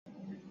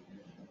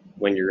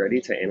When you're ready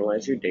to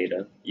analyze your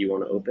data, you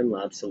want to open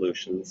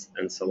LabSolutions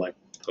and select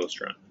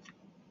Post-Run.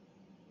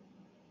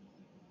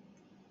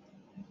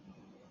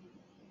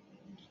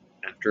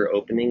 After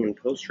opening in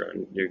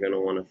Post-Run, you're going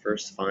to want to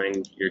first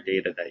find your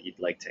data that you'd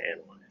like to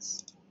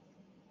analyze.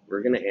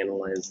 We're going to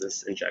analyze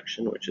this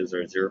injection, which is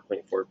our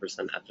 0.4%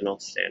 ethanol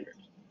standard.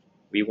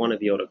 We want to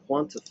be able to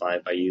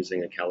quantify by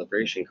using a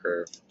calibration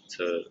curve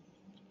to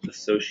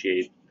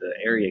associate the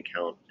area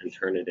count and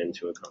turn it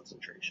into a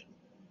concentration.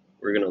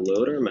 We're going to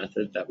load our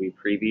method that we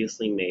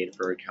previously made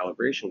for a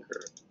calibration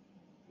curve,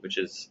 which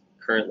is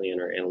currently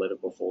in our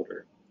analytical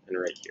folder and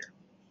right here.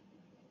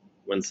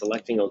 When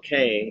selecting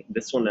OK,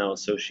 this will now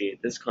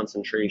associate this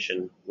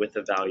concentration with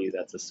a value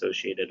that's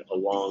associated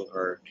along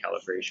our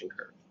calibration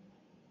curve.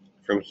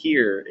 From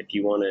here, if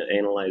you want to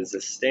analyze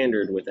this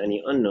standard with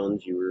any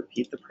unknowns, you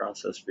repeat the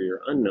process for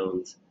your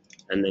unknowns,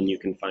 and then you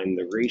can find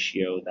the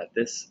ratio that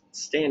this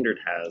standard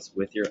has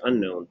with your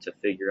unknown to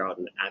figure out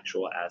an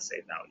actual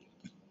assay value.